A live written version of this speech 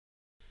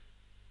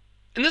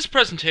In this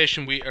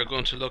presentation we are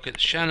going to look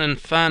at Shannon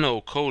Fano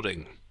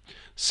coding.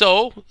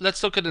 So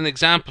let's look at an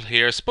example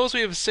here. Suppose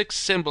we have a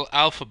 6-symbol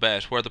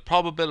alphabet where the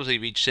probability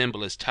of each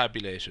symbol is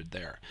tabulated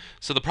there.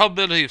 So the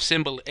probability of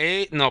symbol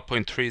A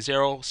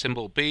 0.30,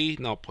 symbol B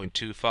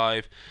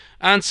 0.25,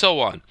 and so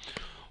on.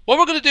 What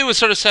we're going to do is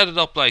sort of set it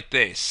up like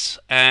this.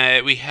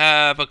 We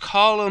have a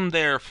column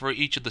there for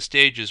each of the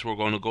stages we're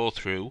going to go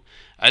through.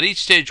 At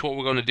each stage what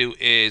we're going to do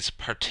is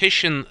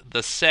partition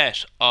the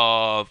set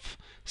of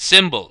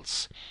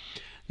symbols.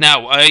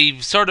 Now, I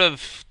sort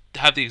of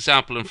have the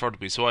example in front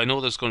of me, so I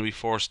know there's going to be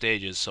 4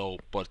 stages,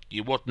 but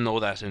you wouldn't know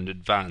that in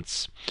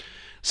advance.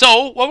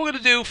 So, what we're going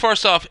to do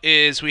first off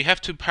is we have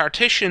to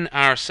partition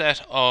our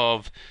set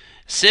of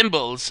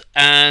symbols,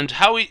 and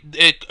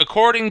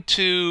according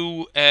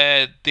to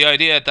the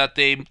idea that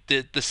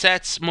the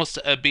sets must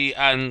be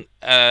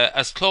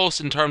as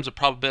close in terms of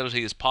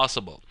probability as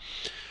possible.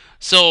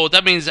 So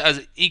that means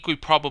as equally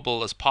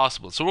probable as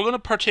possible. So we're going to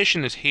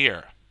partition it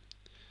here.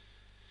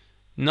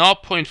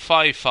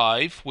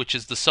 0.55, which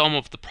is the sum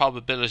of the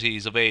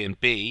probabilities of A and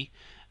B,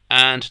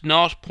 and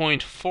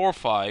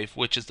 0.45,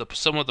 which is the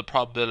sum of the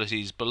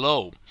probabilities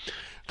below.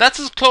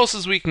 That's as close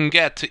as we can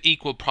get to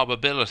equal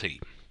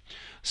probability.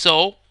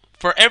 So,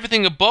 for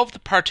everything above the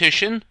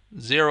partition,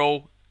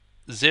 0,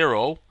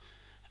 0,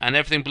 and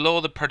everything below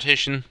the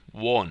partition,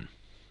 1.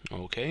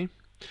 Okay?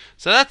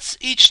 So that's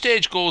each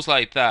stage goes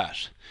like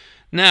that.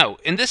 Now,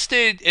 in this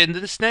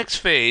next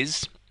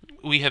phase,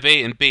 we have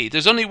A and B.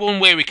 There's only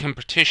one way we can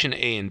partition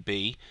A and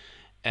B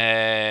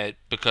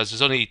because there's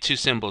only 2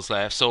 symbols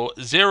left. So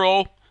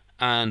 0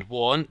 and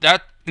 1.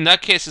 In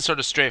that case is sort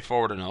of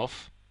straightforward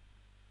enough.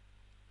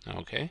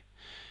 Okay.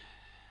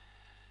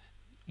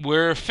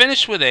 We're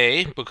finished with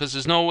A because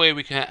there's no way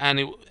we can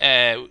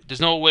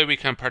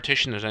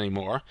partition it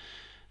anymore.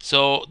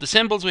 So the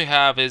symbols we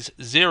have is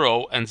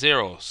 0 and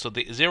 0. So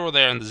the 0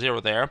 there and the 0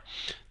 there.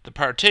 The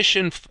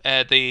partition,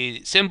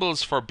 the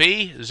symbols for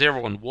B,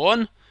 0 and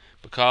 1.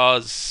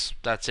 Because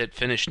that's it,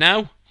 finished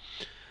now.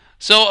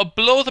 So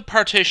below the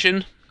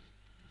partition,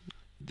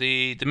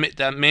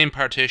 that main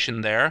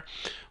partition there,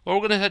 what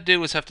we're going to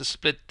do is have to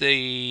split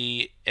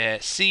the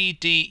C,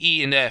 D,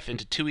 E, and F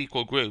into 2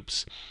 equal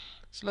groups.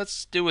 So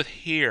let's do it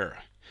here.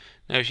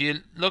 Now if you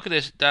look at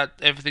it, that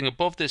everything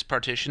above this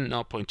partition,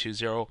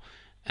 0.20,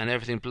 and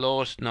everything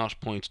below it,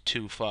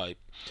 0.25.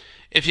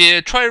 If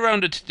you try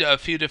around it a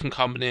few different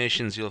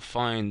combinations, you'll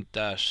find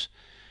that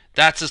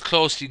that's as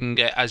close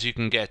as you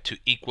can get to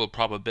equal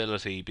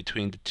probability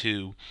between the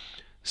 2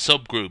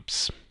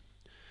 subgroups.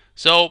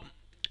 So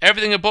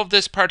everything above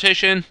this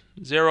partition,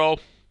 0.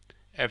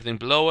 Everything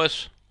below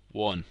it,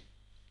 1.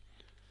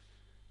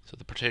 So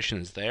the partition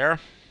is there.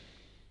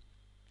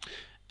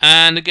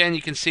 And again,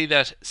 you can see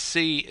that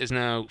C is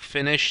now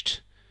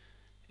finished.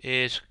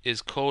 It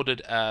is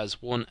coded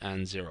as 1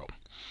 and 0.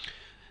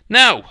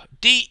 Now,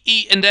 D,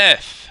 E, and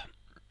F.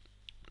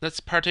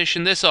 Let's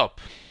partition this up.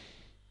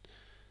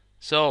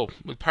 So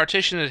we'll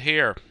partition it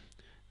here.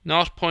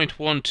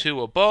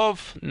 0.12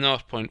 above,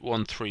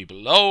 0.13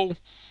 below,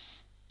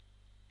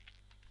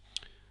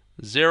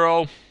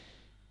 0,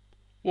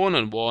 1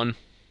 and 1.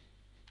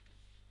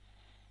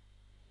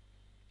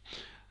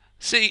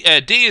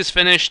 D is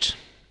finished.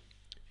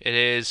 It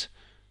is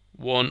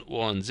 1,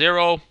 1,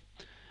 0.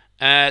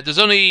 There's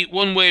only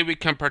one way we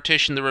can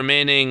partition the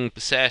remaining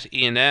set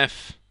E and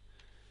F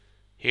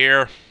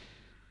here.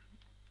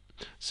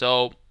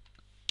 So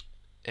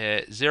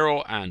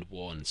 0 and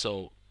 1.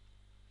 So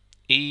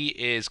E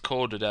is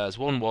coded as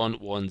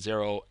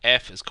 1110.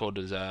 F is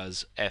coded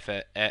as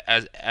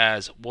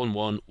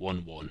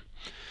 1111.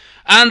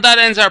 And that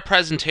ends our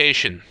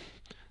presentation.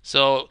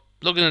 So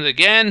looking at it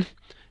again,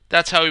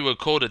 that's how we would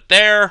code it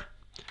there.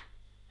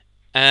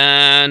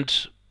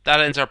 And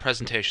that ends our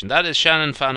presentation. That is Shannon Fano.